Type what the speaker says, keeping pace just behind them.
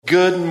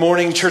Good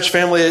morning, church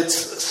family.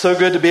 It's so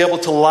good to be able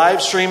to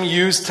live stream,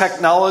 use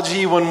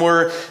technology when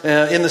we're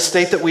in the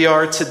state that we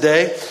are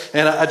today.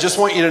 And I just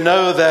want you to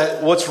know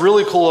that what's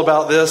really cool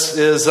about this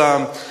is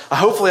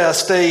hopefully I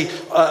stay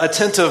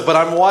attentive, but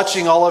I'm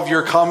watching all of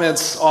your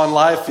comments on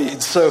live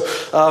feeds. So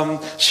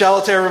shout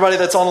out to everybody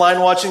that's online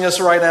watching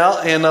us right now.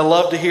 And I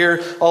love to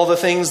hear all the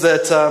things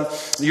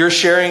that you're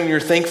sharing,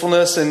 your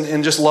thankfulness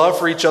and just love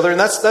for each other. And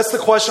that's the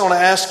question I want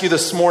to ask you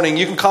this morning.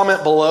 You can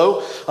comment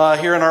below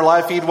here in our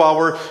live feed while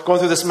we're going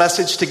through this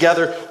message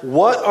together.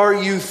 What are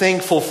you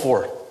thankful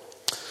for?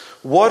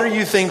 What are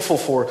you thankful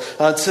for?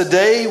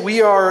 Today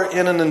we are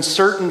in an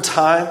uncertain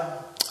time.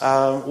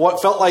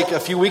 What felt like a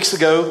few weeks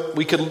ago,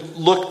 we could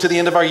look to the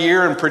end of our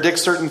year and predict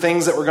certain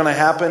things that were going to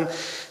happen.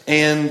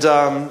 And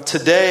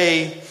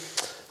today,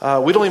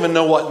 we don't even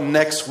know what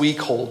next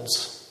week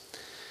holds.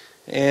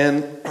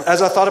 And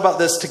as I thought about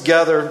this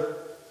together,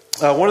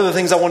 one of the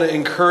things I want to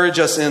encourage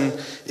us in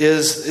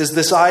is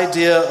this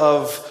idea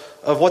of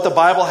what the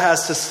Bible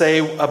has to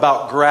say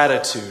about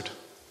gratitude.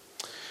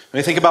 When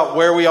you think about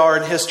where we are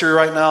in history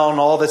right now and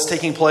all that's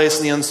taking place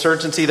and the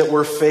uncertainty that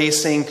we're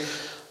facing,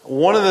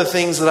 one of the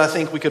things that I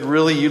think we could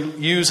really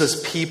use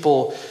as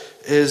people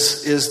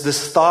is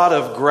this thought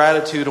of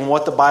gratitude and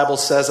what the Bible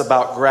says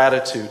about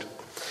gratitude.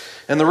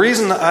 And the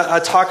reason I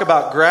talk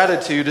about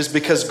gratitude is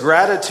because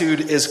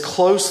gratitude is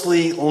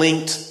closely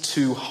linked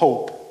to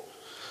hope.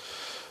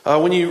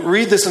 When you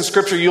read this in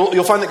Scripture,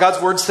 you'll find that God's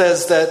Word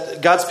says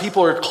that God's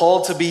people are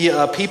called to be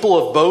a people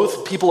of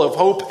both, people of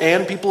hope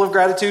and people of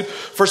gratitude.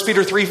 1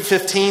 Peter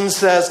 3:15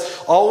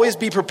 says, always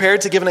be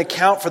prepared to give an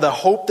account for the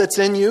hope that's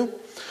in you.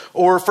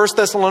 Or 1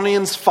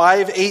 Thessalonians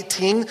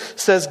 5:18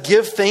 says,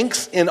 give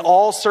thanks in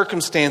all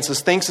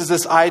circumstances. Thanks is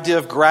this idea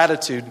of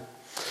gratitude.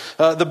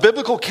 The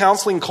Biblical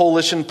Counseling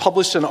Coalition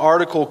published an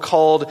article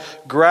called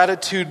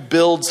Gratitude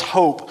Builds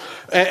Hope.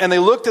 And they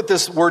looked at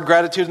this word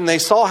gratitude and they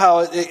saw how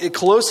it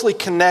closely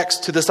connects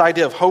to this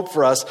idea of hope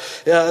for us.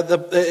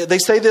 They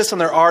say this in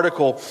their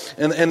article.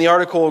 In the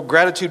article,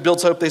 Gratitude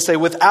Builds Hope, they say,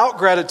 without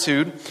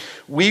gratitude,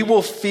 we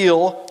will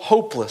feel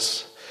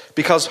hopeless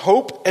because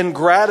hope and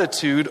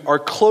gratitude are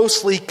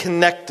closely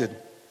connected.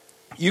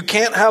 You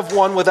can't have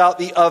one without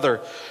the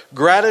other.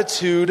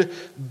 Gratitude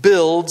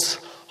builds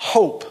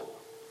hope.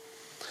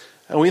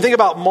 And when you think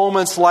about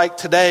moments like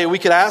today, we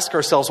could ask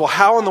ourselves, well,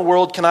 how in the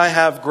world can I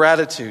have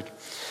gratitude?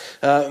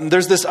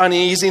 There's this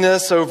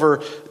uneasiness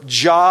over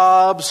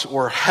jobs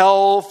or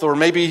health, or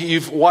maybe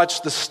you've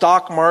watched the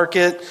stock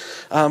market.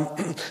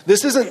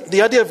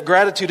 The idea of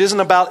gratitude isn't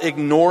about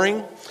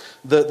ignoring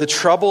the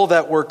trouble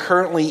that we're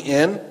currently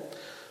in,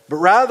 but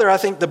rather I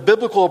think the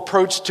biblical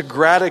approach to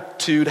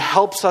gratitude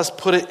helps us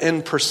put it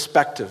in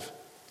perspective.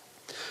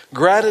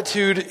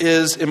 Gratitude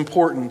is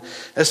important,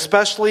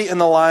 especially in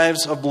the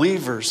lives of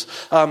believers.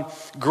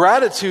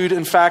 Gratitude,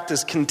 in fact,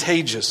 is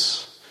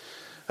contagious.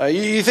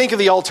 You think of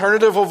the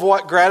alternative of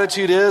what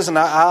gratitude is, and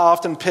I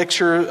often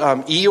picture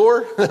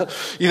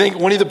Eeyore. You think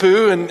Winnie the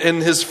Pooh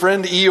and his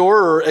friend Eeyore,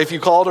 or if you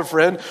call it a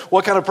friend,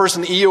 what kind of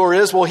person Eeyore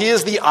is? Well, he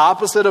is the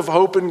opposite of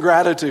hope and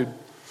gratitude.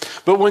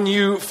 But when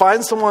you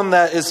find someone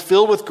that is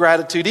filled with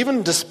gratitude,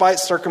 even despite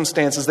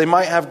circumstances, they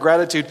might have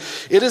gratitude,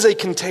 it is a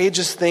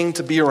contagious thing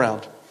to be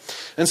around.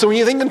 And so when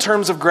you think in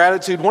terms of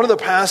gratitude, one of the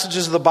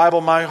passages of the Bible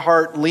my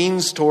heart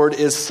leans toward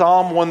is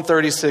Psalm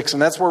 136.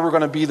 And that's where we're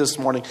going to be this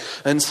morning,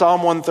 in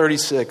Psalm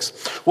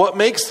 136. What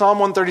makes Psalm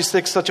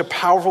 136 such a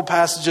powerful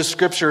passage of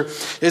Scripture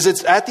is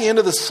it's at the end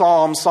of the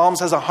Psalms. Psalms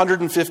has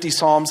 150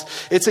 Psalms.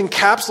 It's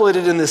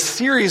encapsulated in this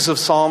series of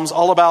Psalms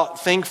all about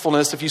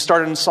thankfulness. If you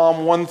start in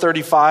Psalm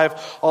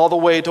 135 all the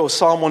way to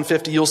Psalm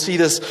 150, you'll see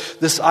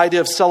this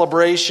idea of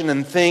celebration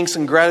and thanks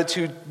and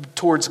gratitude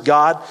towards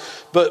God.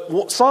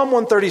 But Psalm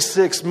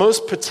 136,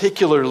 most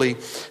particularly,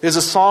 is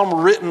a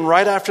psalm written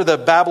right after the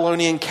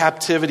Babylonian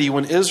captivity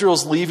when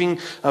Israel's leaving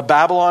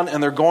Babylon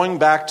and they're going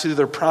back to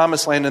their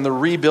promised land and they're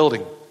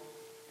rebuilding.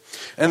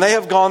 And they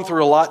have gone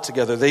through a lot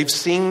together. They've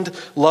seen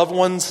loved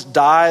ones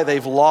die.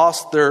 They've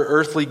lost their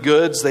earthly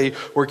goods. They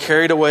were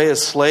carried away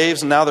as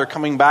slaves, and now they're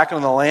coming back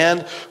into the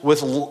land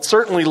with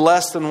certainly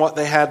less than what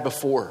they had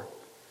before.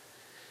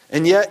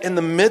 And yet, in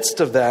the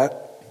midst of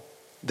that,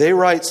 they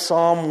write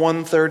Psalm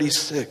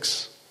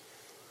 136.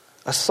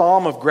 A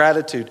psalm of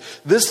gratitude.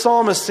 This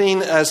psalm is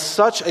seen as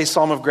such a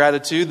psalm of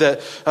gratitude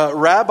that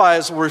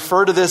rabbis will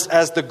refer to this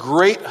as the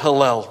Great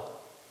Hallel,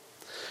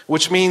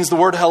 which means the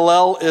word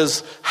Hallel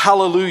is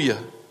hallelujah.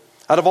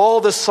 Out of all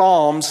the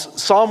psalms,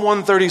 Psalm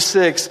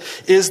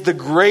 136 is the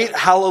great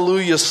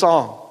hallelujah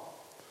song.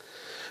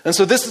 And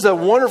so this is a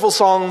wonderful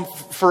song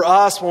for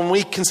us when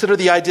we consider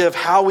the idea of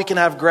how we can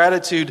have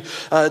gratitude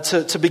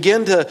to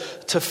begin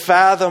to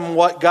fathom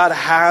what God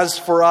has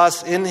for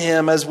us in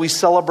Him as we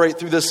celebrate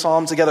through this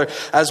psalm together.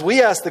 As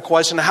we ask the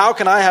question, how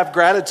can I have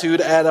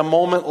gratitude at a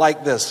moment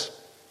like this?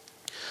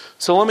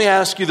 So let me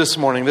ask you this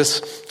morning,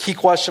 this key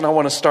question I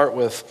want to start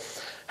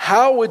with.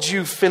 How would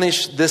you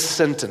finish this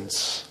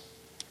sentence?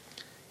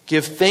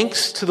 Give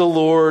thanks to the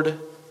Lord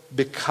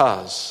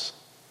because.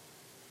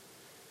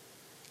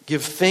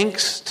 Give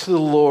thanks to the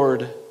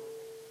Lord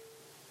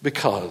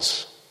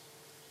because.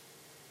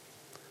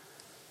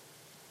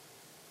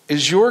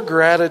 Is your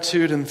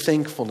gratitude and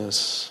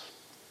thankfulness,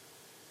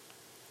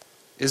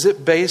 is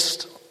it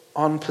based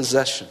on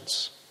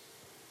possessions?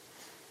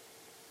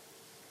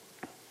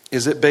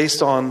 Is it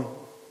based on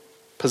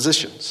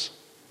positions?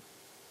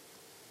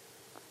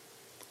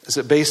 Is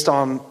it based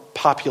on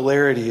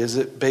popularity? Is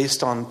it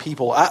based on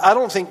people? I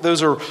don't think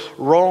those are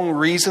wrong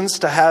reasons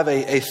to have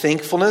a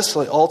thankfulness.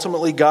 Like,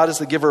 ultimately, God is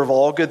the giver of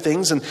all good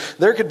things. And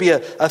there could be a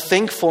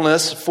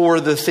thankfulness for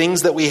the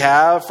things that we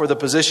have, for the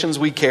positions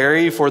we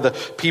carry, for the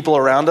people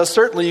around us.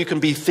 Certainly, you can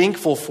be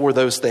thankful for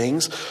those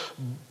things.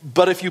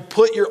 But if you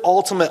put your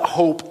ultimate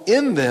hope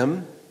in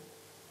them,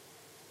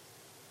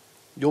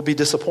 you'll be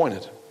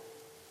disappointed.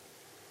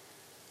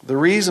 The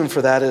reason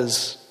for that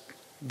is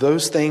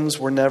those things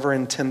were never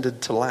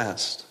intended to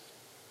last.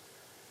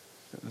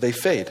 They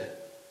fade.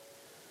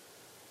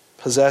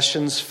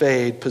 Possessions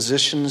fade.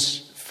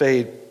 Positions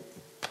fade.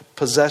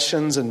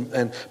 Possessions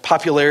and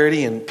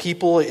popularity and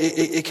people,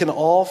 it can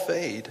all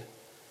fade.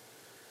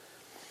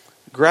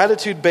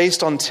 Gratitude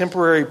based on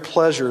temporary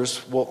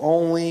pleasures will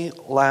only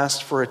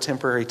last for a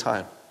temporary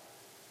time.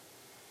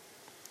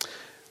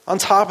 On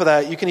top of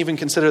that, you can even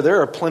consider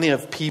there are plenty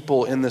of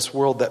people in this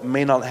world that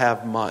may not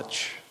have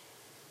much,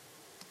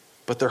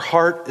 but their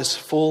heart is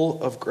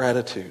full of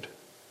gratitude.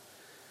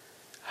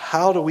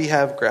 How do we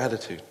have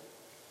gratitude?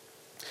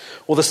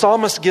 Well, the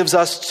psalmist gives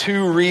us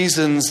two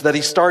reasons that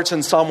he starts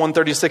in Psalm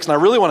 136. And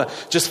I really want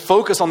to just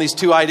focus on these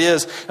two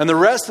ideas. And the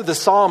rest of the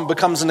psalm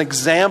becomes an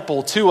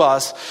example to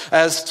us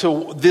as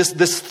to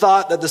this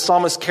thought that the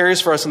psalmist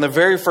carries for us in the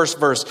very first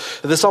verse.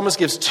 The psalmist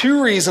gives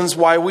two reasons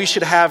why we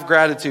should have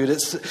gratitude.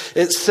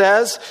 It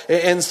says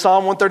in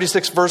Psalm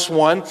 136 verse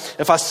 1,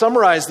 if I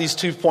summarize these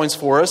 2 points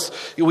for us,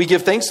 we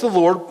give thanks to the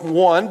Lord,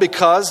 1,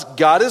 because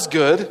God is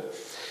good,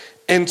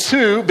 and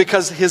 2,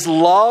 because his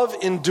love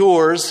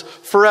endures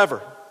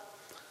forever.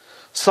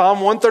 Psalm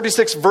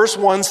 136 verse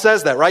 1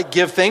 says that, right?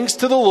 Give thanks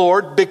to the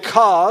Lord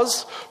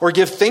because, or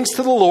give thanks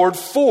to the Lord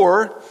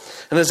for,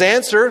 and his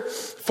answer,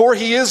 for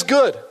he is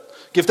good.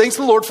 Give thanks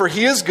to the Lord for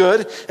he is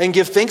good, and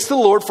give thanks to the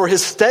Lord for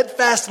his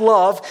steadfast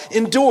love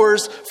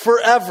endures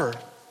forever.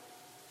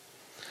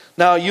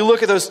 Now, you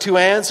look at those two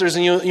answers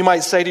and you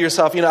might say to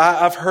yourself,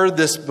 I've heard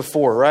this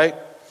before, right?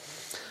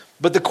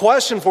 But the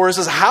question for us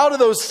is, how do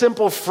those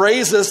simple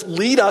phrases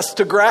lead us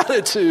to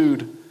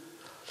gratitude?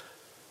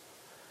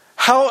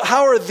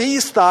 How are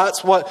these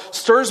thoughts what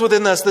stirs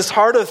within us this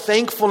heart of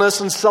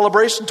thankfulness and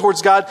celebration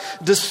towards God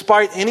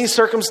despite any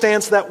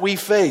circumstance that we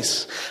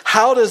face?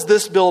 How does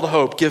this build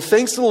hope? Give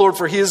thanks to the Lord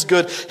for he is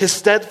good. His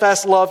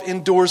steadfast love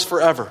endures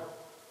forever.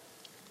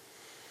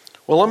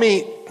 Well, let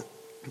me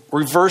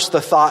reverse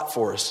the thought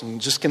for us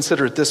and just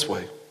consider it this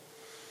way.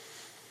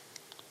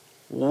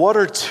 What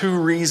are 2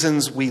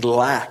 reasons we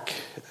lack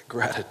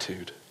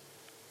gratitude?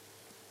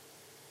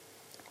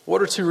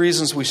 What are 2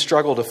 reasons we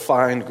struggle to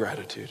find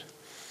gratitude?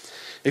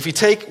 If you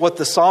take what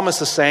the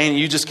psalmist is saying,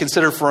 you just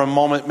consider for a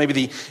moment maybe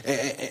the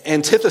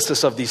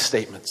antithesis of these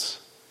statements.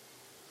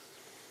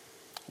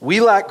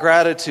 We lack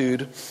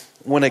gratitude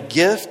when a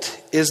gift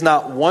is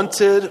not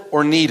wanted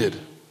or needed,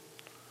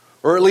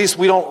 or at least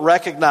we don't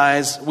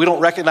recognize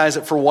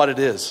it for what it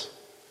is.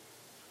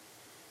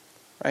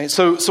 Right?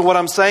 So what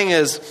I'm saying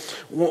is,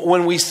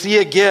 when we see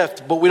a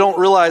gift, but we don't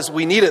realize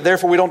we need it,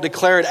 therefore we don't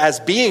declare it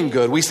as being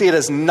good. We see it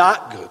as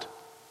not good.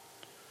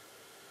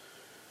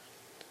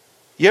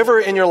 You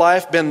ever in your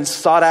life been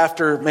sought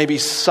after maybe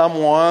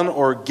someone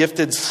or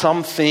gifted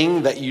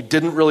something that you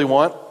didn't really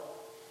want?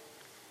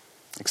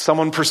 Like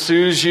someone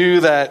pursues you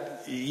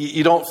that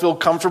you don't feel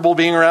comfortable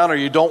being around or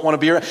you don't want to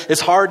be around.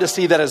 It's hard to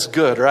see that as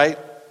good, right?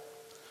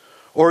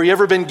 Or you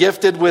ever been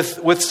gifted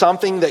with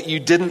something that you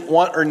didn't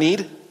want or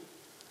need?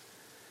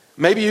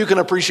 Maybe you can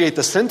appreciate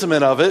the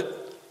sentiment of it,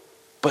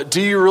 but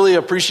do you really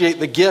appreciate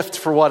the gift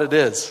for what it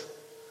is?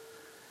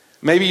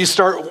 Maybe you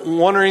start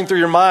wondering through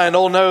your mind,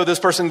 oh no, this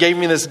person gave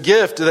me this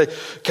gift.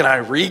 Can I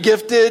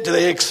re-gift it? Do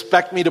they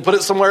expect me to put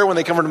it somewhere when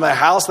they come into my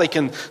house? They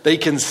can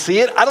see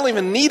it. I don't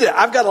even need it.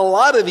 I've got a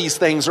lot of these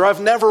things, or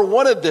I've never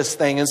wanted this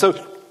thing. And so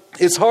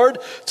it's hard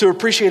to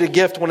appreciate a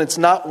gift when it's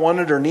not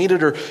wanted or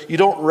needed, or you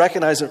don't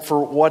recognize it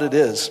for what it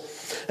is.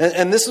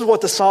 And this is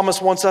what the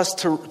psalmist wants us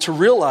to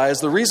realize.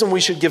 The reason we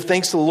should give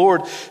thanks to the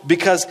Lord,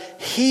 because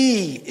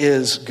he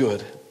is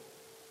good.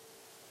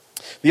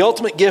 The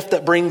ultimate gift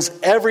that brings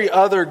every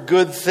other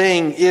good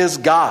thing is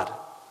God.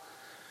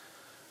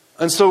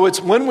 And so it's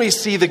when we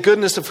see the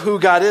goodness of who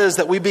God is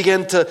that we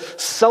begin to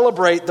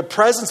celebrate the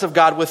presence of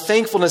God with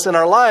thankfulness in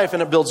our life,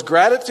 and it builds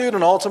gratitude,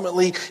 and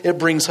ultimately it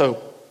brings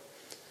hope.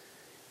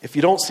 If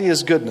you don't see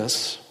his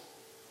goodness,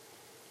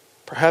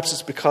 perhaps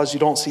it's because you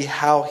don't see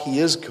how he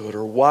is good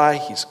or why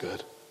he's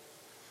good.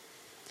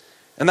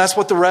 And that's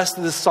what the rest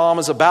of this psalm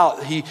is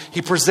about.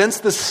 He presents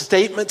this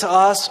statement to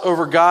us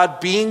over God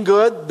being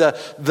good,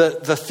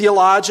 the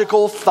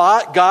theological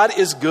thought, God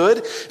is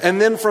good. And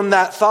then from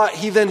that thought,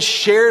 he then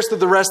shares through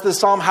the rest of the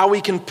psalm how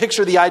we can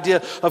picture the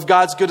idea of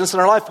God's goodness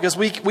in our life. Because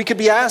we could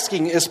be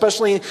asking,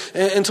 especially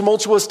in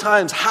tumultuous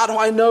times, how do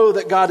I know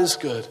that God is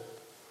good?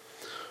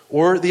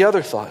 Or the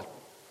other thought,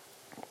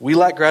 We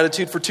lack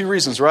gratitude for two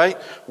reasons, right?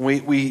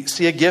 We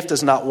see a gift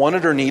as not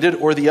wanted or needed,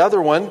 or the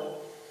other one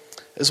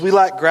is we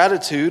lack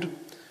gratitude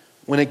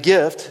when a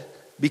gift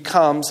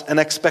becomes an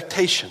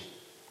expectation,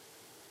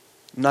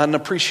 not an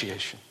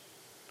appreciation.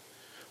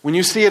 When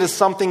you see it as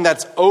something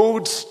that's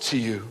owed to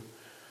you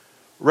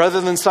rather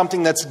than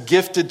something that's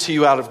gifted to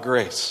you out of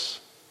grace.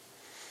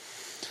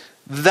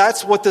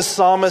 That's what the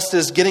psalmist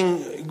is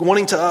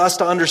wanting us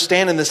to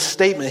understand in this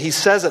statement. He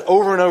says it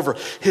over and over.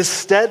 His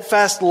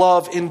steadfast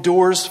love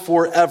endures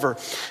forever.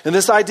 And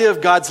this idea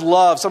of God's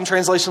love, some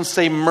translations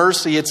say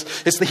mercy.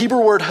 It's the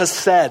Hebrew word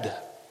hesed.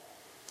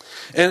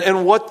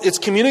 And what it's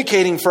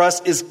communicating for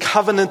us is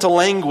covenantal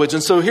language.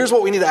 And so here's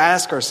what we need to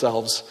ask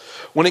ourselves.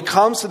 When it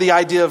comes to the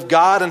idea of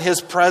God and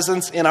His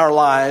presence in our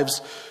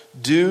lives,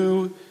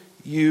 do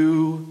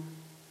you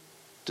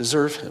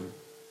deserve Him?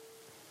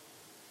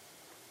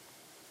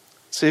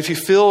 See, if you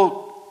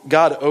feel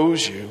God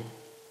owes you,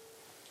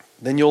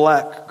 then you'll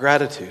lack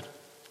gratitude.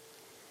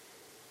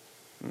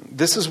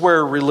 This is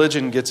where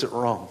religion gets it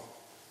wrong.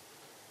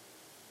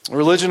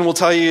 Religion will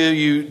tell you,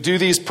 you do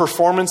these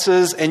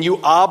performances and you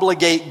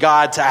obligate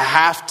God to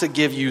have to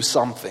give you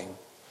something.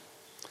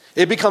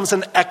 It becomes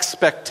an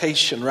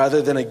expectation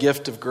rather than a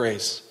gift of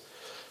grace.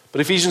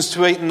 But Ephesians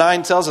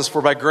 2:8-9 tells us,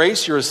 for by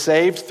grace you are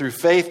saved through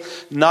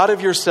faith, not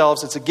of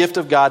yourselves. It's a gift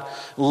of God,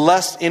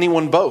 lest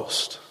anyone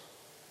boast.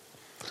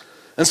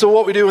 And so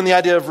what we do in the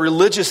idea of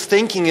religious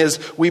thinking is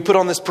we put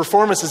on this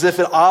performance as if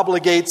it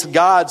obligates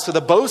God. So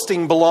the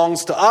boasting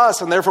belongs to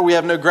us, and therefore we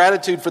have no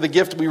gratitude for the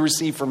gift we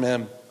receive from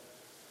Him.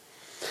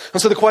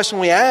 And so the question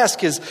we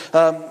ask is,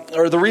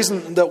 or the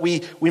reason that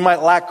we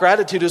might lack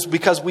gratitude is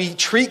because we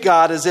treat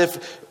God as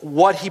if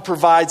what He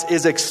provides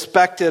is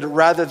expected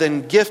rather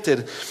than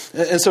gifted.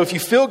 And so if you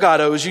feel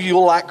God owes you,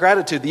 you'll lack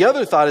gratitude. The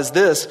other thought is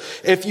this: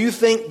 if you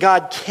think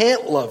God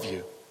can't love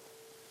you,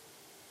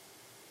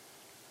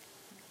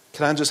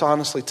 can I just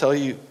honestly tell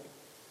you,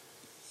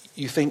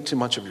 you think too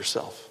much of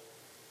yourself.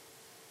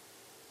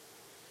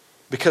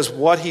 Because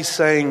what He's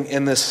saying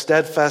in this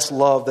steadfast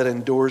love that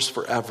endures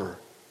forever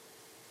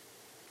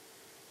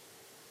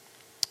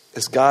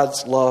is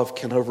God's love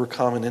can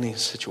overcome in any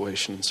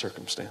situation and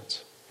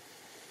circumstance.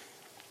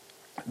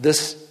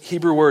 This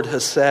Hebrew word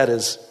hesed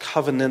is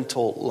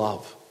covenantal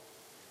love.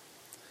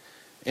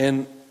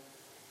 And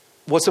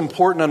what's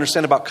important to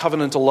understand about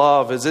covenantal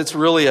love is it's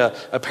really a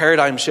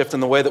paradigm shift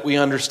in the way that we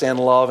understand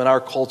love in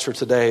our culture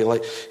today.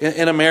 Like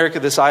in America,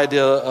 this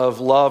idea of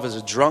love is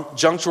a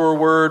juncture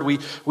word.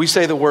 We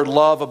say the word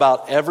love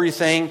about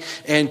everything.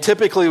 And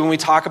typically when we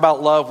talk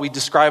about love, we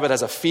describe it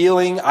as a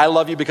feeling. I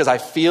love you because I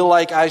feel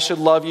like I should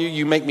love you.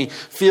 You make me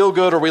feel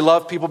good. Or we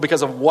love people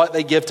because of what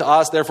they give to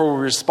us. Therefore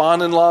we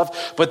respond in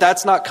love. But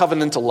that's not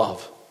covenantal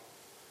love.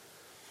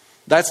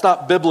 That's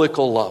not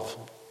biblical love.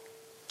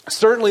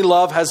 Certainly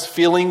love has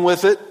feeling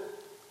with it.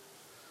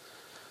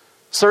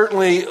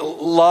 Certainly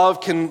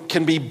love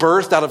can be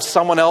birthed out of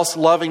someone else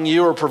loving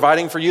you or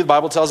providing for you. The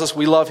Bible tells us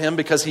we love Him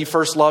because He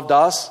first loved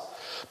us.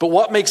 But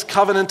what makes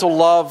covenantal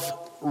love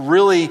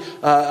really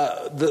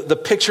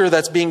the picture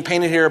that's being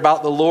painted here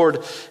about the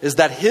Lord is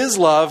that His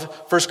love,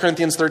 1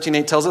 Corinthians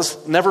 13:8 tells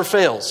us, never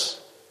fails.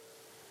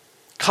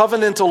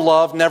 Covenantal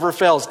love never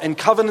fails. And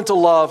covenantal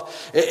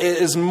love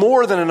is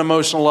more than an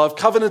emotional love.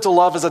 Covenantal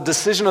love is a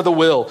decision of the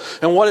will.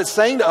 And what it's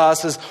saying to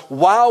us is,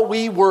 while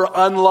we were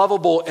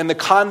unlovable in the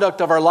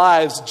conduct of our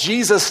lives,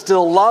 Jesus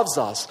still loves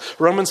us.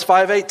 Romans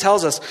 5:8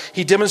 tells us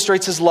He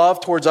demonstrates His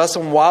love towards us,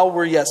 and while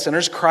we're yet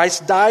sinners,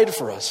 Christ died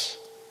for us.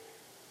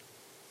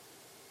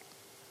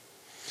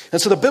 And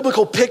so the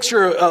biblical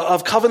picture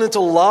of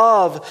covenantal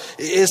love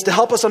is to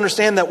help us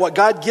understand that what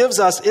God gives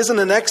us isn't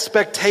an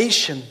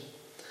expectation,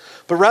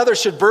 but rather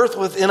should birth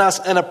within us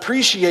an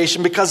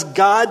appreciation, because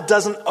God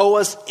doesn't owe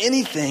us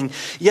anything,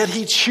 yet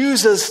He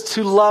chooses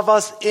to love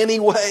us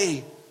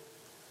anyway.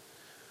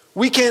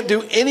 We can't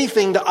do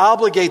anything to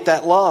obligate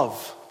that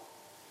love.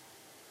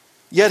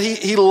 Yet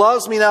he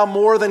loves me now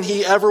more than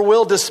He ever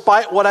will,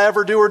 despite what I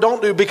ever do or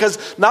don't do,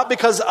 not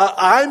because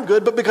I'm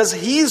good, but because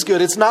He's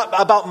good. It's not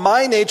about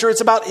my nature,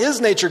 it's about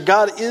His nature.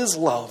 God is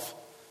love.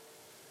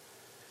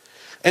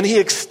 And He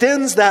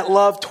extends that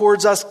love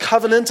towards us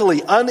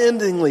covenantally,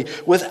 unendingly,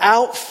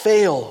 without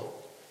fail.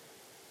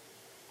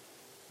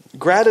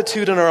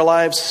 Gratitude in our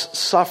lives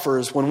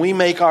suffers when we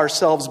make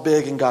ourselves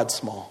big and God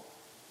small.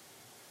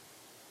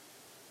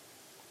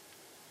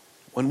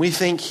 When we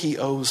think He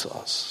owes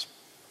us.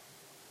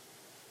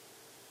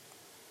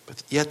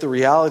 But yet the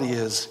reality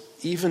is,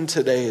 even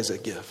today is a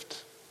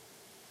gift.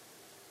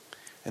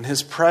 And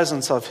His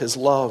presence of His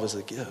love is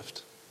a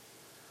gift.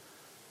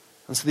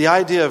 And so the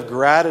idea of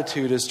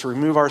gratitude is to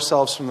remove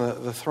ourselves from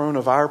the throne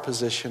of our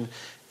position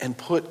and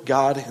put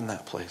God in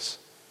that place.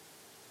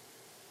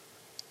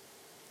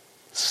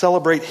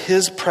 Celebrate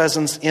His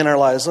presence in our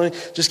lives. Let me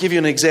just give you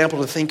an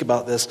example to think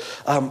about this.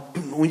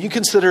 When you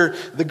consider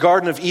the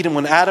Garden of Eden,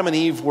 when Adam and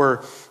Eve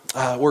were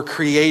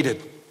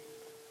created,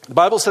 the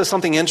Bible says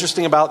something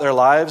interesting about their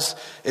lives.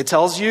 It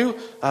tells you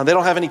they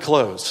don't have any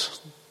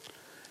clothes.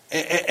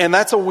 And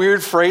that's a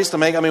weird phrase to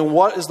make. I mean,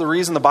 what is the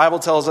reason the Bible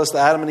tells us that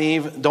Adam and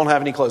Eve don't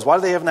have any clothes? Why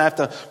do they even have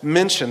to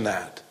mention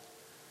that?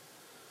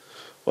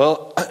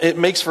 Well, it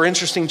makes for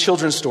interesting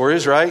children's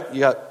stories, right? You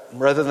got,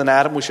 rather than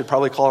Adam, we should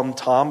probably call him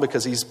Tom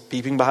because he's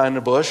peeping behind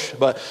a bush.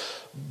 But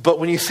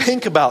when you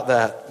think about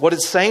that, what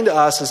it's saying to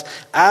us is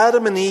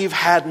Adam and Eve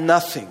had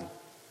nothing.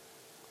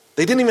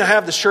 They didn't even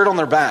have the shirt on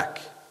their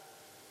back.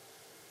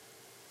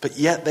 But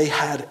yet they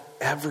had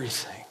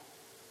everything.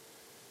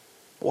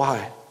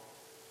 Why?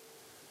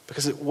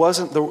 Because it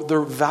wasn't,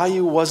 their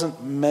value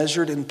wasn't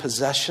measured in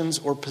possessions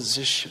or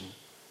position.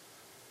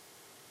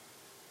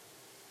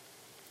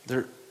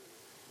 Their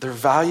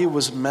value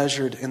was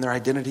measured in their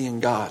identity in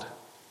God.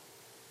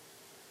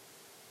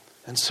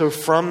 And so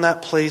from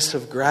that place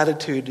of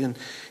gratitude, and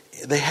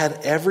they had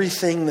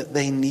everything that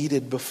they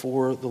needed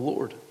before the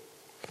Lord.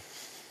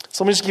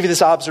 So let me just give you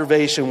this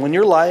observation. When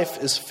your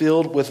life is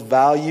filled with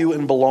value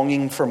and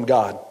belonging from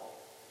God,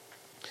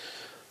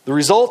 the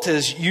result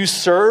is you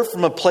serve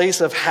from a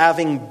place of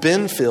having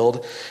been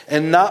filled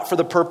and not for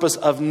the purpose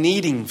of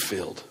needing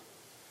filled.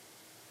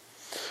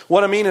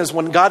 What I mean is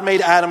when God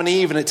made Adam and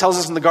Eve, and it tells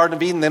us in the Garden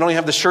of Eden, they don't even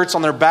have the shirts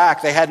on their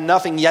back. They had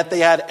nothing, yet they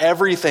had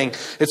everything.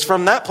 It's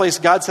from that place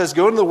God says,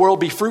 go into the world,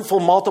 be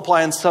fruitful,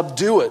 multiply, and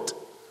subdue it.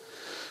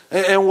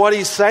 And what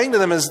he's saying to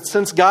them is,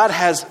 since God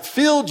has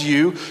filled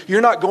you,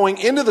 you're not going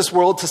into this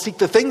world to seek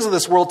the things of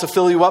this world to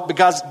fill you up,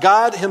 because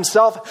God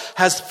himself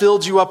has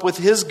filled you up with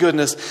his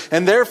goodness.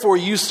 And therefore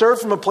you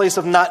serve from a place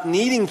of not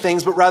needing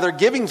things, but rather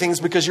giving things,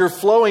 because you're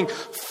flowing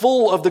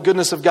full of the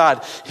goodness of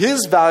God.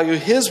 His value,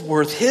 his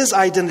worth, his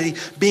identity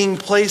being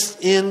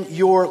placed in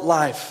your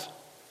life.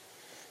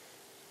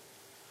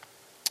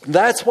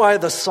 That's why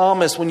the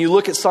psalmist, when you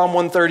look at Psalm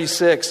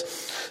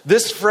 136,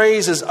 this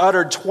phrase is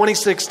uttered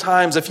 26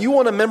 times. If you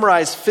want to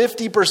memorize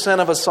 50%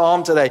 of a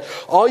psalm today,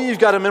 all you've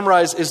got to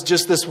memorize is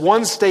just this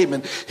one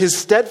statement. His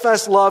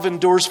steadfast love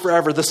endures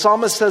forever. The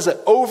psalmist says it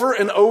over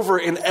and over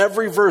in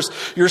every verse.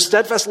 Your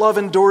steadfast love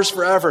endures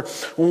forever.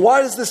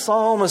 Why does the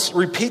psalmist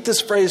repeat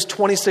this phrase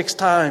 26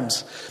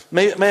 times?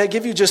 May I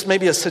give you just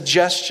maybe a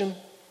suggestion?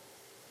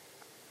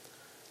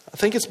 I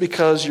think it's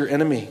because your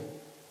enemy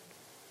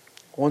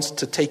wants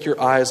to take your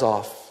eyes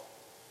off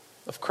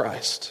of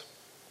Christ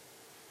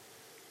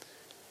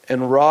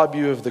and rob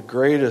you of the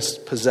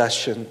greatest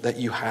possession that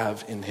you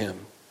have in him.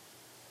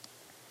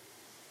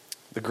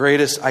 The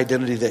greatest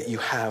identity that you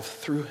have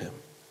through him.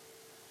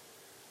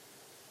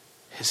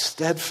 His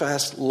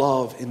steadfast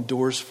love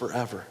endures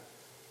forever.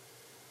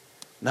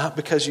 Not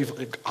because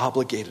you've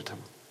obligated him,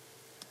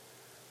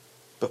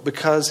 but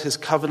because his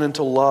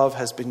covenantal love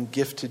has been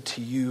gifted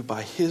to you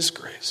by his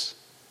grace.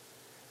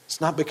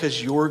 It's not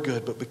because you're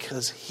good, but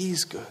because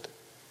he's good.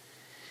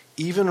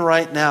 Even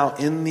right now,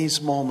 in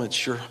these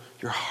moments, your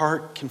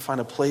heart can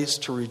find a place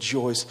to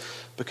rejoice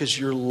because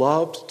you're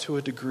loved to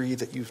a degree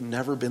that you've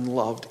never been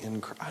loved in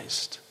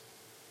Christ.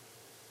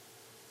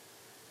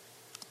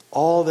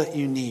 All that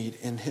you need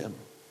in him.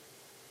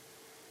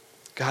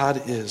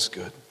 God is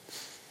good.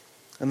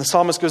 And the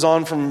psalmist goes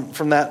on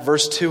from that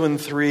verse 2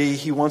 and 3.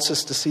 He wants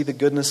us to see the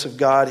goodness of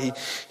God.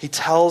 He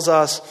tells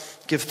us,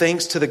 give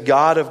thanks to the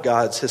God of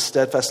gods. His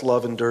steadfast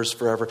love endures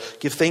forever.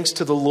 Give thanks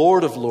to the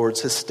Lord of lords.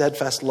 His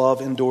steadfast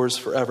love endures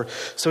forever.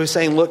 So he's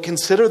saying, look,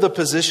 consider the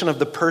position of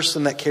the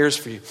person that cares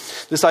for you.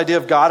 This idea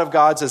of God of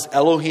gods is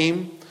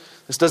Elohim.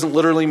 This doesn't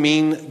literally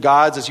mean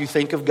gods as you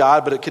think of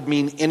God, but it could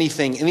mean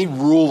anything, any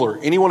ruler,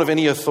 anyone of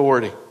any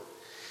authority.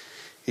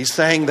 He's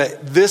saying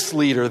that this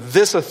leader,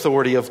 this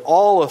authority of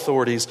all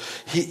authorities,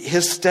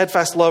 his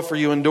steadfast love for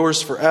you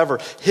endures forever.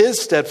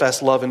 His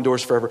steadfast love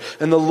endures forever.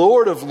 And the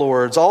Lord of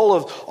lords, all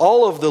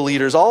of the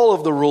leaders, all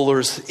of the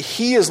rulers,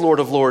 he is Lord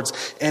of lords,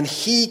 and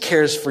he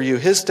cares for you.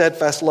 His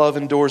steadfast love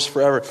endures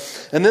forever.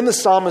 And then the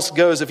psalmist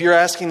goes, if you're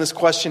asking this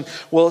question,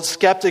 well,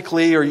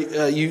 skeptically, or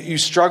you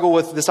struggle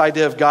with this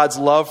idea of God's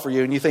love for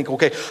you, and you think,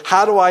 okay,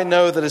 how do I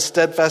know that his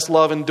steadfast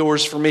love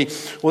endures for me?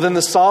 Well, then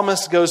the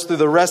psalmist goes through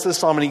the rest of the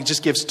psalm, and he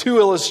just gives two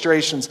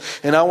illustrations,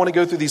 and I want to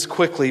go through these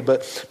quickly,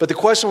 but the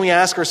question we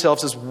ask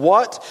ourselves is,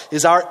 what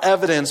is our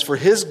evidence for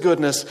his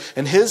goodness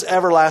and his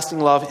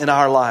everlasting love in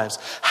our lives?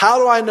 How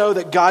do I know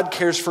that God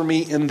cares for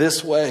me in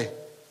this way?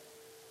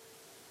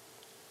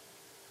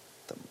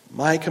 That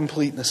my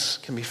completeness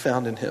can be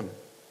found in him.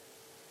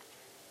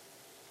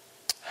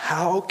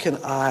 How can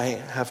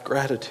I have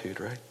gratitude,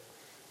 right?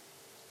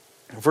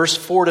 In verse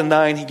 4 to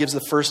 9, he gives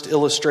the first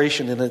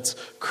illustration, and it's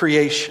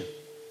creation.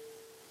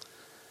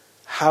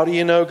 How do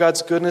you know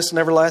God's goodness and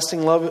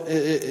everlasting love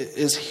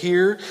is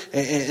here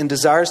and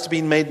desires to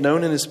be made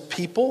known in his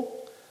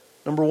people?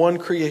 Number one,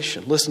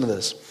 creation. Listen to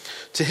this.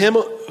 To him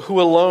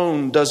who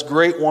alone does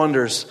great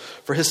wonders,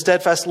 for his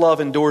steadfast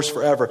love endures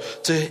forever.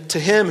 To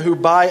him who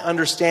by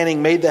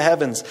understanding made the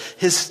heavens,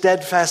 his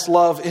steadfast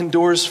love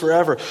endures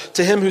forever.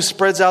 To him who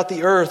spreads out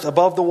the earth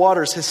above the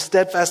waters, his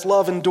steadfast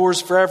love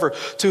endures forever.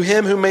 To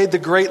him who made the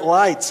great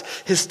lights,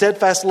 his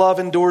steadfast love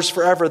endures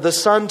forever. The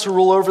sun to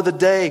rule over the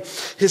day,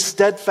 his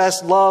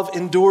steadfast love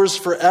endures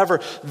forever.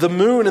 The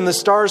moon and the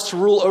stars to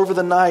rule over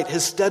the night,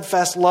 his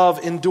steadfast love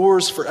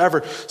endures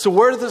forever. So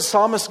where does the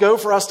psalmist go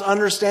for us to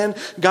understand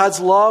God's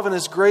love and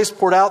his grace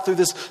poured out through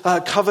this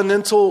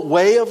covenantal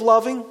way of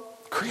loving?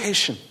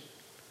 Creation.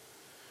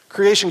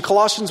 Creation.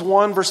 Colossians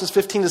 1 verses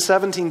 15 to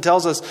 17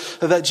 tells us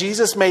that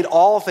Jesus made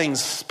all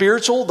things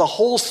spiritual. The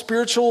whole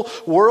spiritual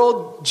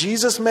world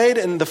Jesus made,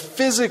 and the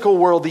physical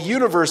world, the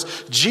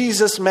universe,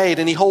 Jesus made.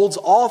 And he holds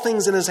all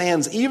things in his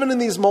hands, even in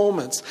these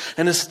moments.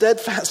 And his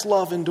steadfast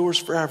love endures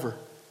forever.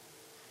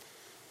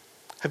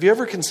 Have you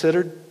ever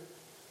considered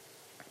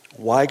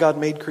why God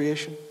made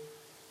creation?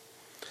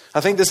 I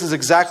think this is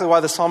exactly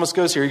why the psalmist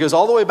goes here. He goes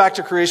all the way back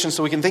to creation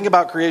so we can think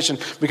about creation.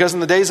 Because in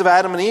the days of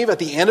Adam and Eve, at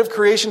the end of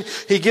creation,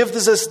 he gives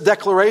us this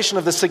declaration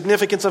of the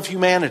significance of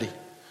humanity.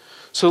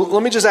 So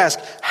let me just ask,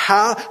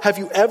 have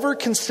you ever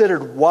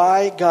considered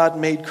why God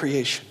made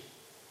creation?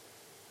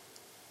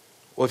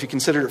 Well, if you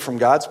consider it from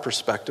God's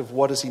perspective,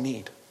 what does he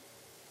need?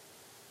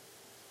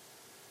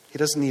 He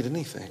doesn't need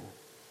anything.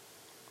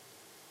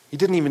 He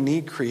didn't even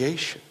need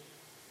creation.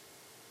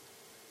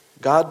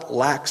 God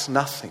lacks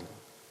nothing.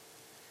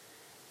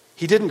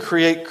 He didn't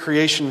create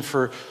creation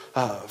for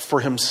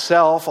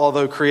himself,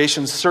 although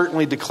creation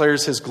certainly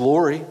declares his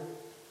glory.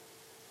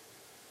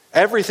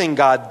 Everything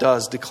God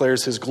does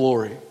declares his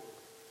glory.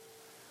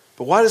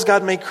 But why does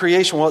God make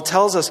creation? Well, it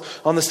tells us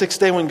on the sixth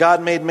day when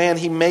God made man,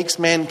 he makes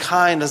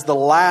mankind as the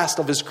last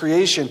of his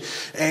creation.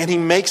 And he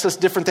makes us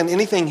different than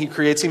anything he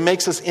creates. He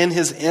makes us in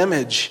his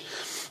image.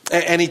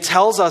 And he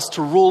tells us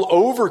to rule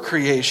over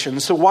creation.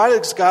 So why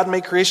does God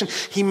make creation?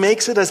 He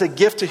makes it as a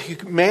gift to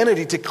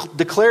humanity to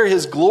declare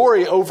his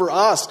glory over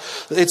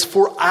us. It's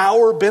for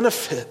our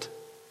benefit.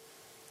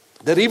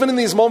 That even in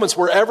these moments,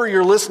 wherever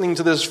you're listening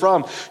to this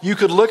from, you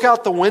could look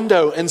out the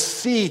window and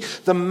see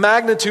the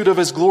magnitude of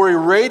his glory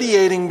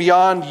radiating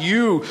beyond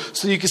you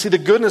so you can see the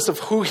goodness of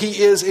who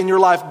he is in your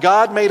life.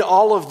 God made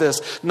all of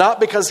this, not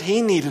because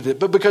he needed it,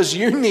 but because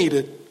you need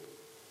it.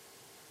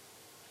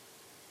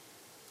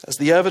 As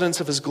the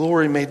evidence of his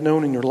glory made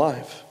known in your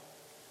life.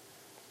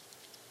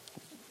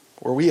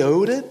 Were we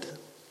owed it?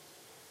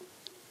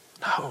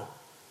 No.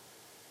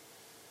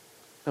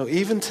 No,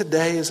 even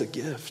today is a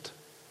gift.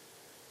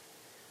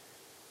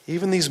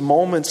 Even these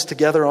moments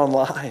together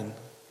online,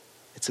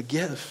 it's a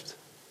gift.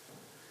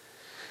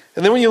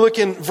 And then when you look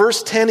in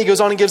verse 10, he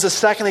goes on and gives a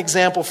second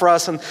example for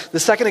us. And the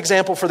second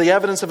example for the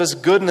evidence of his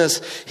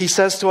goodness, he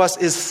says to us,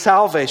 is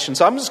salvation.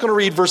 So I'm just going to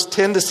read verse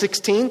 10 to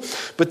 16.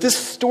 But this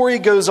story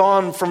goes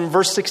on from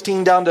verse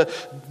 16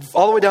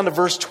 all the way down to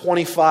verse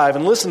 25.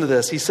 And listen to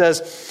this. He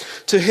says,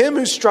 to him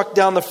who struck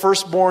down the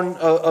firstborn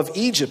of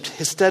Egypt,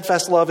 his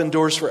steadfast love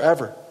endures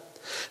forever.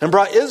 And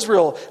brought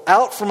Israel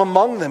out from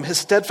among them, his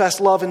steadfast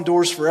love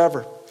endures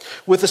forever.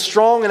 With a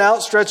strong and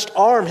outstretched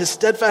arm, his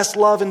steadfast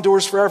love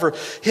endures forever.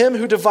 Him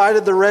who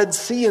divided the Red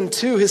Sea in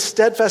two, his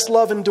steadfast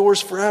love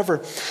endures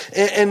forever.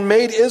 And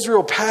made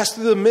Israel pass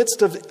through the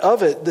midst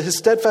of it, his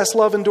steadfast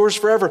love endures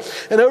forever.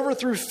 And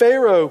overthrew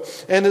Pharaoh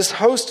and his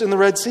host in the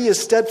Red Sea,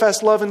 his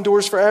steadfast love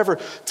endures forever.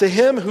 To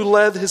him who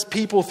led his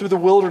people through the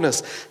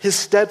wilderness, his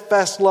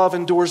steadfast love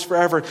endures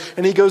forever.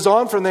 And he goes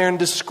on from there and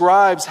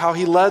describes how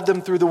he led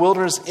them through the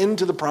wilderness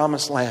into the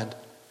promised land.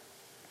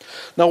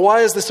 Now,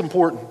 why is this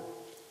important?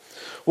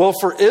 Well,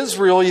 for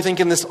Israel, you think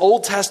in this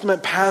Old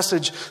Testament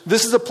passage,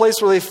 this is a place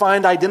where they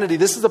find identity.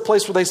 This is a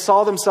place where they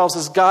saw themselves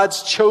as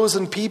God's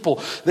chosen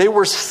people. They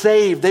were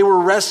saved. They were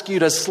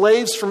rescued as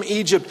slaves from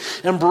Egypt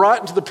and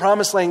brought into the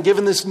promised land,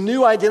 given this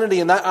new identity,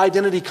 and that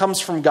identity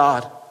comes from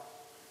God.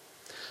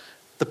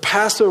 The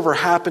Passover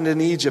happened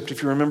in Egypt,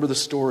 if you remember the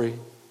story.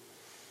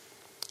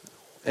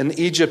 In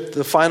Egypt,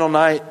 the final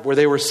night where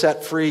they were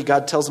set free,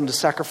 God tells them to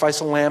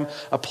sacrifice a lamb,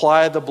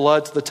 apply the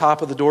blood to the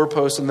top of the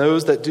doorpost, and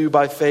those that do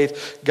by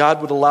faith,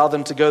 God would allow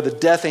them to go. The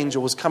death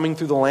angel was coming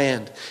through the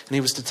land, and he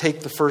was to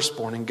take the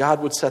firstborn, and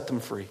God would set them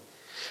free.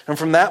 And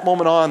from that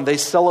moment on, they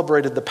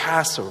celebrated the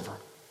Passover.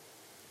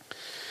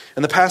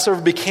 And the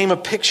Passover became a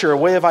picture, a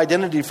way of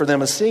identity for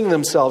them, as seeing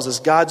themselves as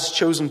God's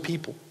chosen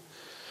people.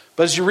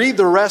 But as you read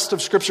the rest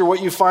of Scripture,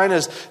 what you find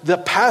is the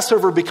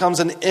Passover becomes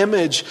an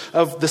image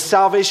of the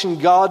salvation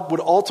God would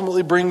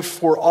ultimately bring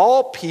for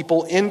all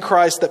people in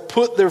Christ that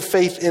put their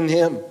faith in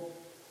him.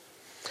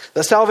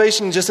 The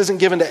salvation just isn't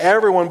given to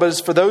everyone, but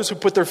it's for those who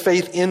put their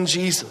faith in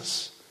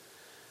Jesus.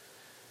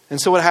 And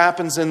so what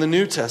happens in the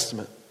New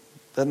Testament,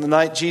 that the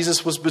night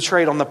Jesus was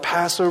betrayed, on the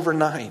Passover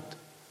night,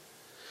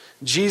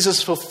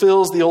 Jesus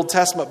fulfills the Old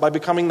Testament by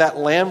becoming that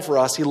lamb for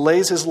us. He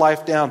lays his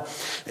life down.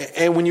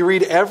 And when you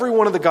read every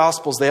one of the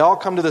Gospels, they all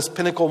come to this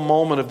pinnacle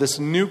moment of this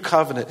new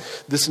covenant,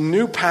 this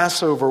new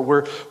Passover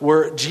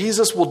where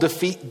Jesus will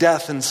defeat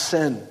death and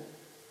sin.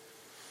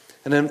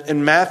 And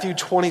in Matthew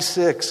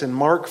 26 and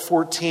Mark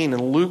 14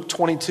 and Luke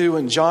 22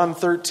 and John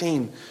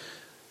 13,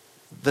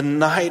 the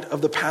night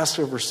of the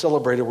Passover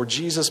celebrated where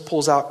Jesus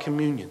pulls out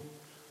communion.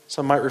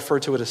 Some might refer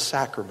to it as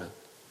sacrament.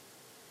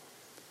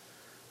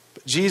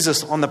 But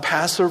Jesus, on the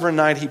Passover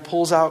night, he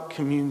pulls out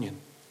communion.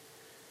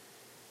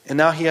 And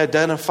now he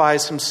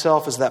identifies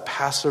himself as that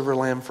Passover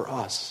lamb for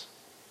us.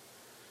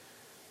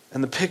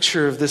 And the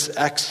picture of this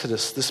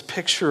Exodus, this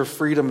picture of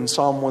freedom in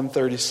Psalm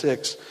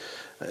 136,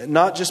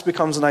 not just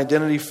becomes an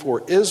identity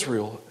for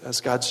Israel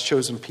as God's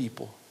chosen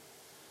people,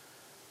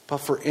 but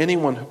for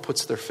anyone who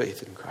puts their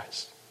faith in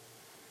Christ.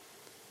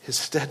 His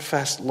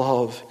steadfast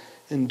love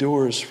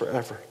endures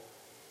forever.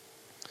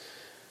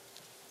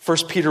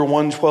 1 Peter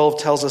 1:12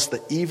 tells us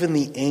that even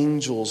the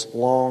angels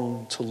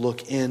long to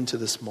look into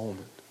this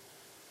moment.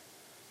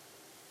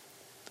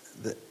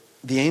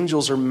 The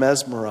angels are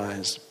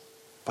mesmerized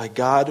by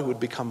God who would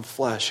become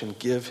flesh and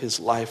give his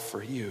life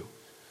for you.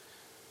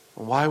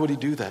 And why would he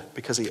do that?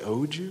 Because he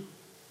owed you?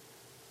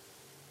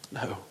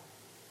 No.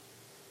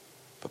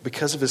 But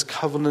because of his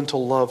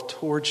covenantal love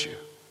towards you.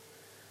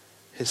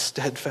 His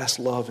steadfast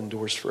love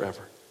endures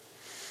forever.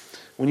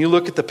 When you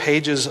look at the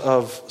pages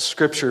of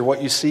Scripture,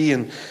 what you see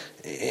in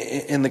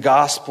the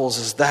Gospels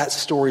is that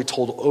story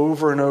told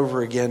over and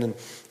over again.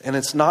 And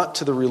it's not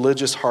to the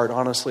religious heart,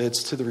 honestly,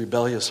 it's to the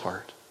rebellious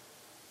heart.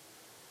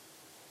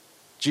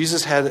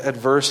 Jesus had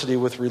adversity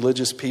with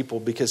religious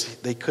people because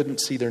they couldn't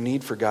see their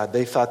need for God.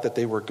 They thought that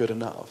they were good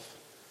enough.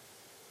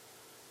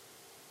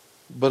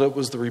 But it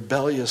was the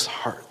rebellious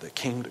heart that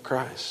came to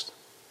Christ.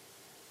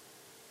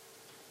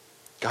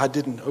 God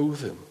didn't owe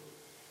them.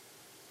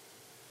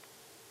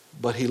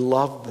 But he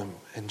loved them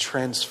and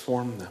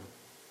transformed them.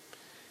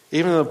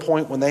 Even to the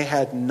point when they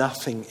had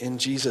nothing in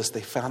Jesus,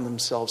 they found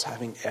themselves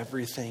having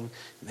everything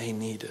they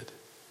needed.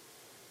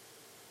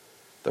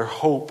 Their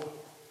hope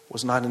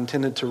was not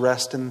intended to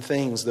rest in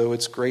things, though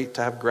it's great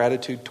to have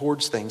gratitude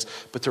towards things,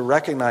 but to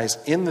recognize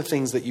in the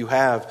things that you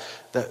have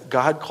that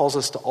God calls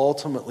us to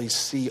ultimately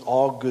see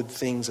all good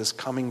things as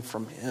coming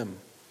from him.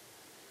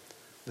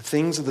 The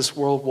things of this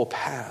world will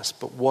pass,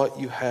 but what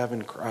you have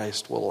in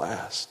Christ will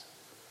last.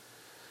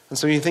 And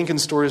so you think in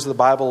stories of the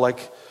Bible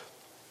like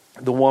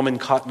the woman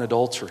caught in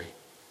adultery.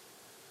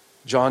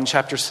 John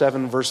chapter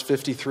 7 verse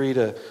 53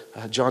 to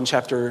John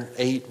chapter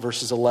 8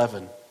 verses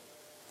 11.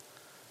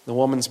 The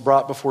woman's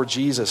brought before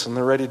Jesus and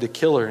they're ready to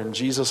kill her. And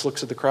Jesus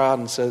looks at the crowd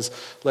and says,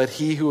 "Let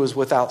he who is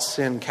without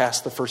sin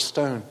cast the first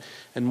stone."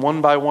 And one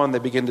by one they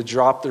begin to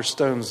drop their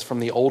stones from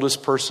the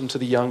oldest person to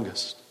the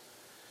youngest.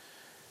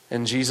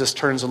 And Jesus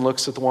turns and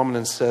looks at the woman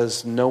and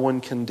says, "No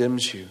one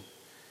condemns you,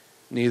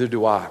 neither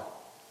do I.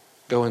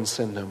 Go and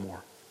sin no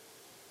more."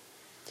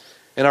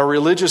 In our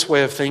religious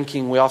way of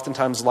thinking, we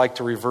oftentimes like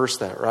to reverse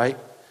that, right?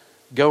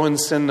 Go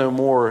and sin no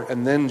more,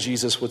 and then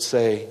Jesus would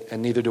say,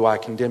 "And neither do I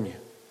condemn you."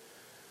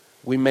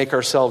 We make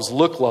ourselves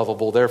look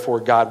lovable, therefore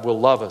God will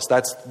love us.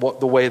 That's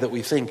the way that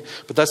we think.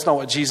 But that's not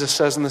what Jesus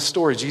says in this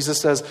story. Jesus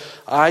says,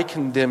 "I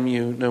condemn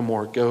you no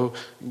more. Go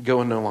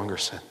and no longer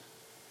sin."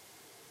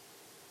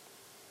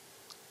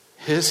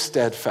 His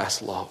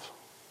steadfast love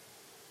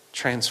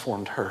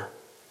transformed her.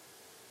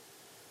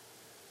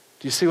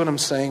 Do you see what I'm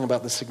saying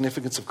about the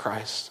significance of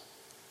Christ?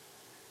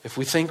 If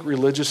we think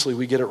religiously,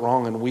 we get it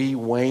wrong and we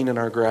wane in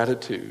our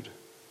gratitude.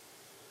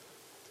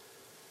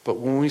 But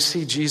when we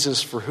see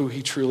Jesus for who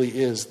he truly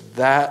is,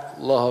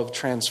 that love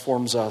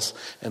transforms us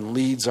and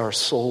leads our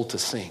soul to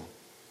sing.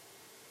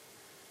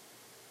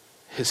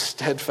 His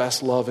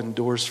steadfast love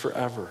endures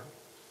forever.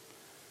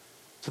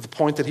 To the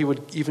point that he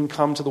would even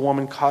come to the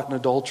woman caught in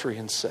adultery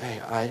and say,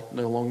 I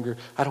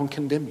don't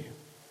condemn you.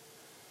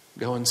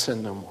 Go and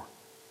sin no more.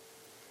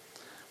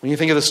 When you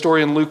think of the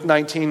story in Luke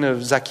 19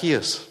 of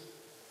Zacchaeus,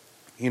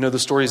 you know the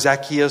story,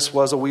 Zacchaeus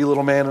was a wee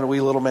little man and a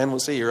wee little man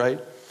was he, right?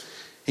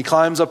 He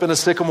climbs up in a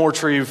sycamore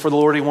tree for the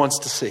Lord he wants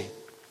to see.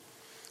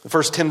 The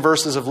first 10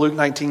 verses of Luke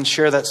 19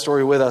 share that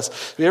story with us.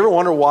 Have you ever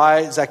wonder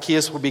why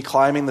Zacchaeus would be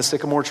climbing the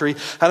sycamore tree?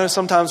 I know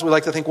sometimes we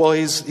like to think, well,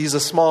 he's a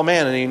small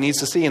man and he needs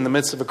to see in the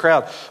midst of a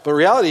crowd. But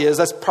reality is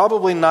that's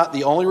probably not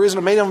the only reason.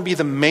 It may even be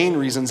the main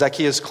reason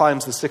Zacchaeus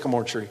climbs the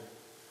sycamore tree.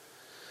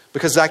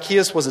 Because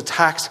Zacchaeus was a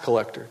tax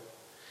collector.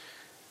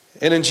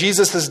 And in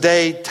Jesus'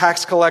 day,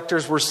 tax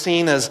collectors were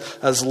seen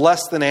as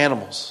less than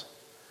animals.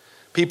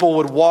 People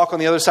would walk on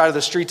the other side of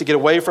the street to get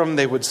away from them.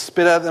 They would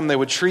spit at them. They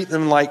would treat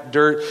them like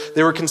dirt.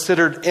 They were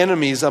considered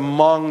enemies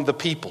among the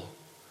people.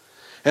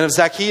 And if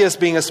Zacchaeus,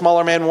 being a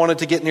smaller man, wanted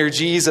to get near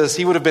Jesus,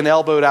 he would have been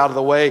elbowed out of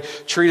the way,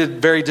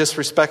 treated very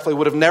disrespectfully,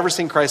 would have never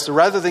seen Christ. So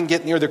rather than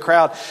get near the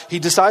crowd, he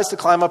decides to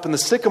climb up in the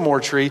sycamore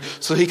tree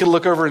so he could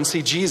look over and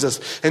see Jesus.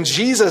 And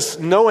Jesus,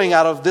 knowing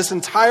out of this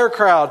entire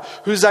crowd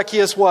who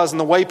Zacchaeus was and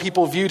the way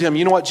people viewed him,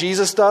 you know what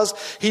Jesus does?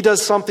 He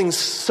does something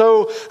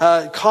so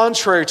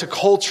contrary to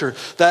culture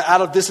that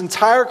out of this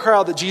entire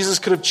crowd that Jesus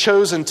could have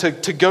chosen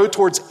to go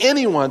towards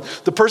anyone,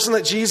 the person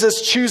that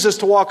Jesus chooses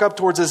to walk up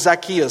towards is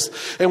Zacchaeus.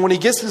 And when he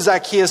gets to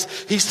Zacchaeus,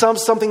 he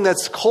sums something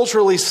that's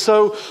culturally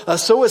so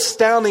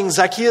astounding.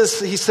 Zacchaeus,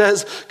 he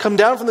says, "Come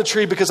down from the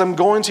tree because I'm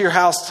going to your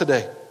house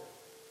today."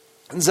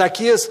 And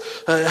Zacchaeus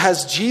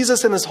has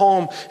Jesus in his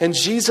home, and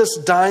Jesus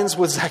dines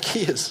with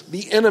Zacchaeus,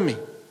 the enemy.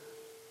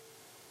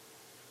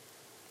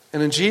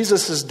 And in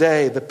Jesus'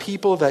 day, the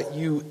people that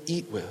you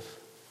eat with,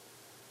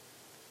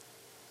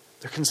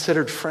 they're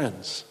considered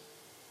friends.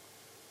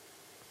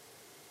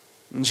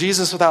 And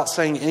Jesus, without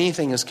saying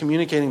anything, is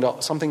communicating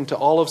something to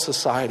all of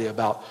society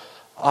about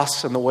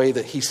us and the way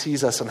that he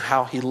sees us and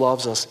how he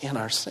loves us in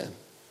our sin.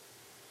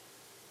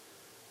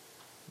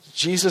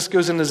 Jesus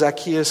goes into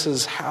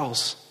Zacchaeus'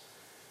 house,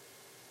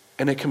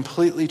 and it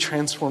completely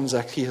transforms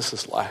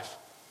Zacchaeus' life.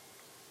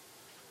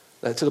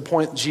 That to the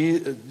point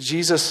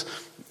Jesus,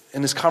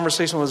 in his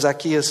conversation with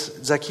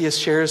Zacchaeus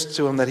shares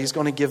to him that he's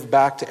going to give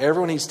back to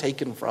everyone he's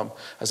taken from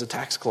as a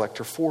tax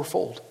collector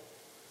fourfold.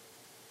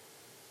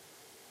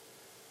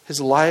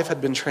 His life had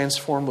been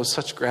transformed with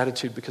such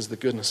gratitude because of the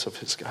goodness of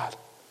his God.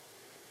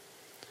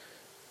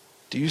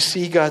 Do you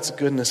see God's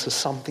goodness as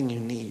something you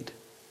need?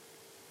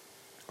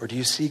 Or do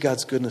you see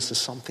God's goodness as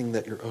something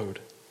that you're owed?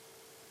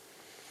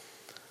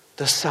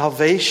 Does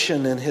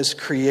salvation in his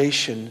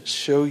creation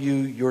show you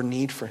your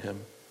need for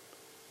him?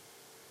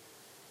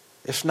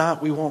 If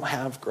not, we won't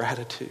have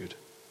gratitude.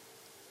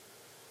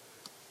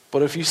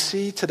 But if you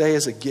see today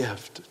as a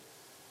gift,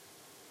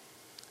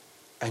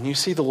 and you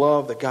see the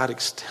love that God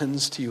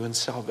extends to you in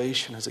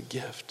salvation as a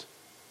gift,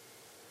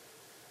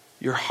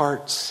 your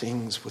heart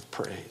sings with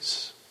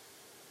praise.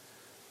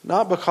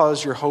 Not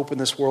because your hope in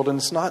this world, and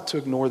it's not to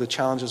ignore the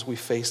challenges we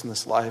face in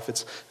this life.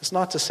 It's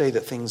not to say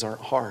that things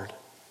aren't hard.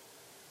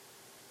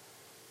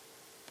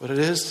 But it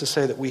is to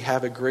say that we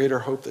have a greater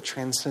hope that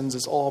transcends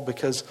us all,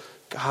 because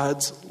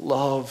God's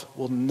love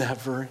will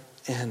never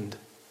end.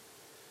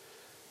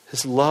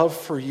 His love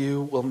for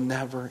you will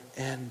never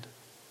end.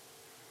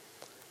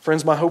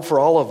 Friends, my hope for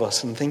all of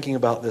us in thinking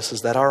about this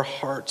is that our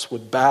hearts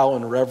would bow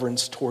in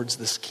reverence towards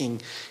this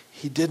King.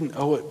 He didn't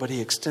owe it, but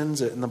he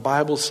extends it. And the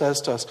Bible says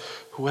to us,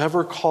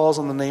 whoever calls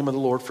on the name of the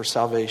Lord for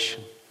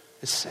salvation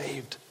is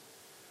saved.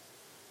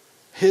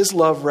 His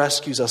love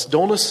rescues us.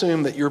 Don't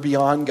assume that you're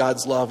beyond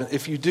God's love. And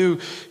if you do,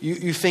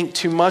 you think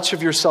too much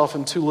of yourself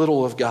and too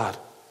little of God.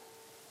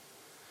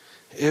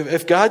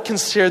 If God can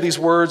share these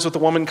words with the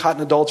woman caught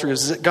in adultery,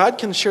 God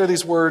can share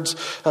these words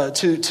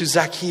to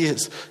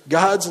Zacchaeus.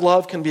 God's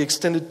love can be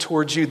extended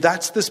towards you.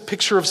 That's this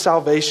picture of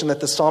salvation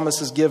that the psalmist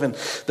has given.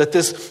 That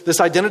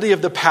this identity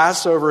of the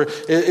Passover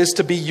is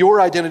to be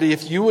your identity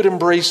if you would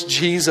embrace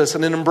Jesus.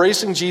 And in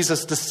embracing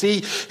Jesus, to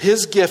see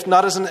his gift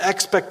not as an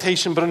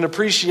expectation but an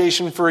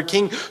appreciation for a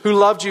king who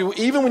loved you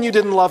even when you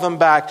didn't love him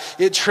back.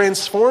 It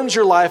transforms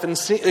your life and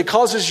it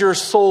causes your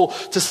soul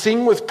to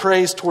sing with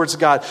praise towards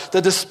God.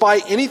 That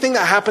despite anything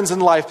that happens in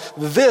life,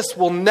 this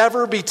will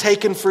never be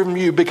taken from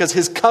you because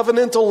his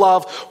covenantal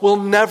love will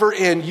never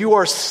end. You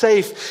are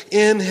safe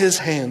in his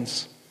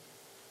hands,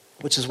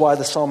 which is why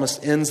the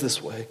psalmist ends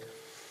this way.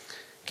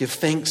 Give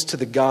thanks to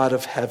the God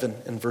of heaven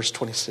in verse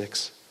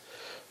 26,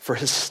 for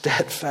his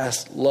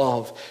steadfast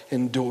love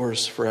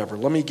endures forever.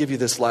 Let me give you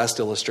this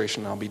last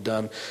illustration and I'll be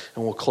done,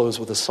 and we'll close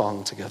with a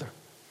song together.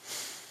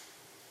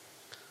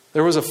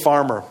 There was a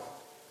farmer.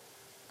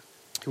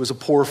 He was a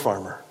poor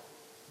farmer.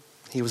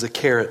 He was a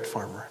carrot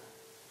farmer.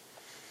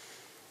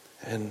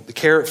 And the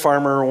carrot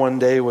farmer one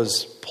day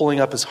was pulling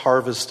up his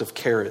harvest of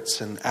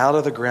carrots, and out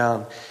of the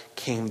ground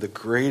came the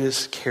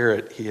greatest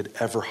carrot he had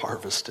ever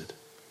harvested.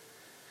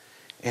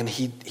 And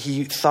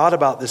he thought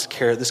about this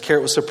carrot. This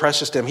carrot was so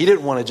precious to him. He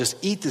didn't want to just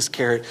eat this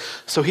carrot.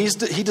 So he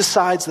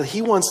decides that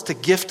he wants to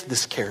gift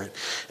this carrot.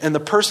 And the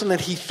person that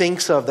he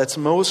thinks of that's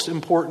most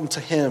important to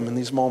him in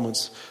these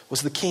moments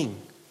was the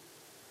king.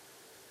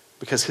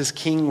 Because his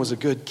king was a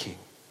good king.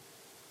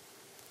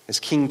 His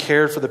king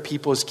cared for the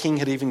people. His king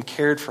had even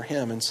cared for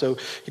him. And so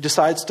he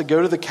decides to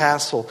go to the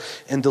castle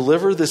and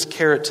deliver this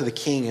carrot to the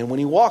king. And when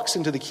he walks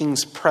into the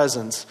king's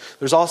presence,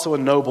 there's also a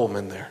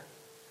nobleman there.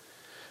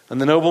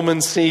 And the nobleman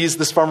sees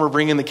this farmer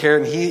bring in the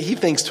carrot, and he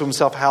thinks to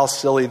himself, how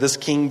silly. This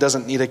king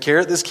doesn't need a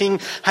carrot. This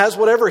king has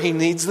whatever he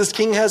needs. This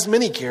king has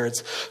many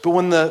carrots. But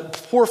when the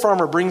poor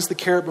farmer brings the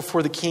carrot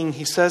before the king,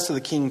 he says to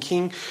the king,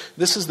 King,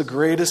 this is the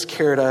greatest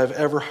carrot I have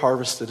ever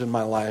harvested in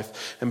my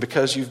life. And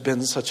because you've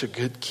been such a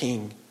good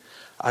king,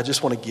 I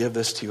just want to give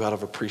this to you out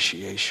of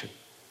appreciation.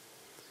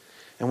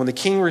 And when the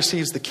king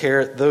receives the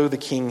carrot, though the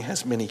king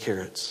has many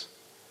carrots,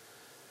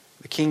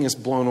 the king is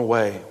blown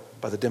away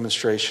by the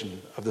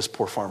demonstration of this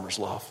poor farmer's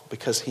love,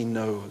 because he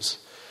knows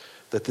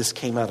that this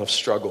came out of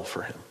struggle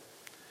for him.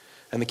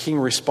 And the king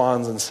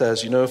responds and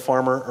says, you know,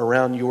 farmer,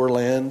 around your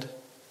land,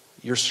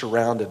 you're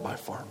surrounded by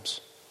farms.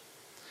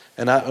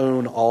 And I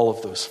own all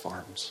of those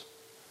farms.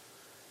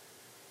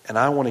 And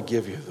I want to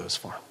give you those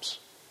farms.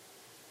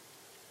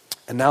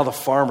 And now the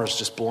farmer's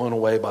just blown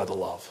away by the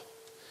love.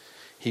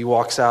 He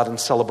walks out in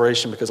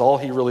celebration because all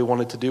he really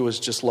wanted to do was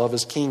just love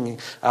his king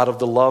out of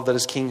the love that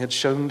his king had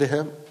shown to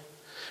him.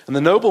 And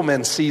the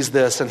nobleman sees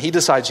this and he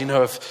decides, you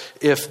know,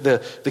 if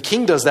the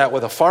king does that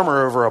with a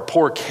farmer over a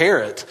poor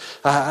carrot,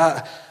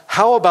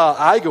 How about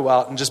I go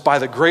out and just buy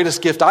the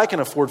greatest gift I can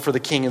afford for the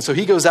king? And so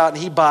he goes out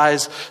and he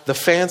buys the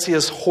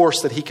fanciest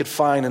horse that he could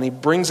find, and he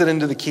brings it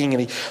into the king and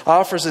he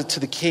offers it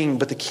to the king.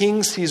 But the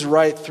king sees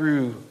right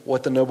through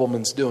what the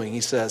nobleman's doing.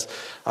 He says,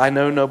 I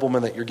know,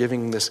 nobleman, that you're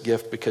giving this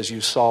gift because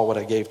you saw what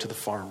I gave to the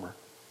farmer.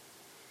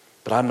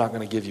 But I'm not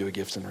going to give you a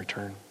gift in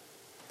return.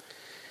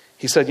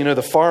 He said,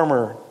 the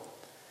farmer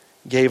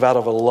gave out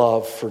of a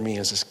love for me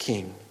as his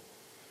king.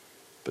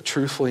 But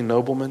truthfully,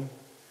 nobleman,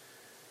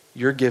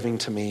 you're giving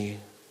to me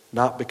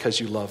not because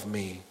you love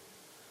me,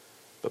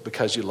 but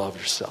because you love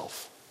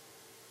yourself.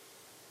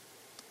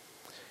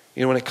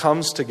 When it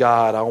comes to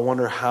God, I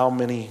wonder how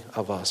many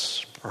of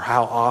us, or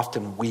how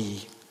often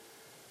we,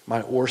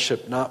 might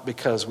worship not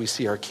because we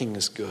see our King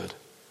as good,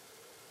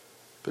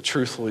 but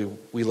truthfully,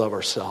 we love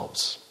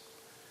ourselves.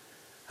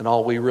 And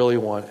all we really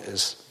want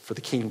is for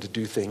the King to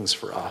do things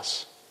for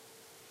us.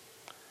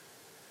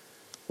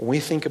 When we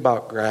think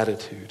about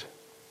gratitude,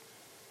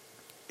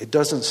 it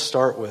doesn't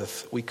start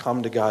with, we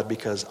come to God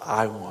because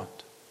I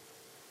want.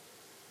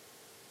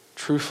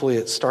 Truthfully,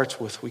 it starts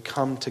with, we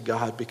come to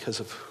God because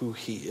of who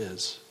He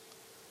is.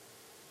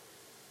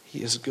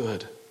 He is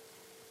good.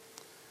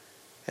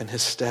 And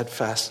His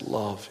steadfast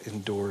love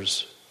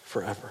endures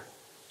forever.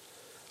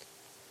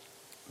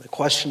 The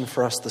question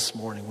for us this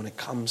morning, when it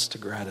comes to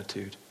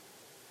gratitude,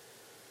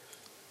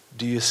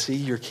 do you see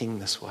your King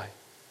this way?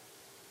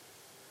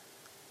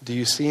 Do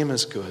you see Him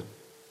as good?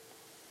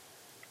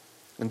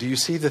 And do you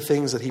see the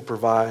things that He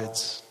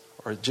provides,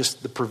 or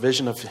just the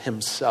provision of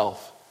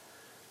Himself,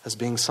 as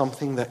being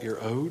something that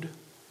you're owed,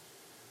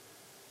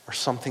 or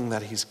something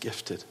that He's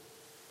gifted?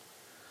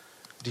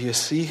 Do you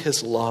see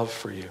His love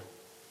for you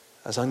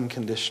as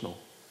unconditional,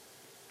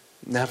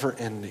 never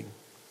ending,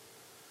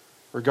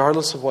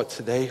 regardless of what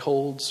today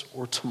holds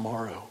or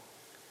tomorrow?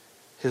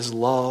 His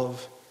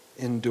love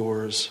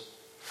endures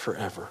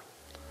forever.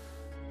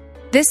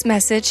 This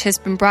message has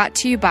been brought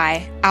to you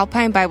by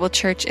Alpine Bible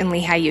Church in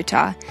Lehi,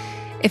 Utah.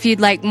 If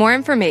you'd like more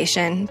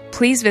information,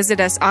 please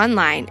visit us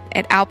online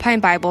at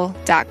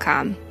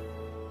alpinebible.com.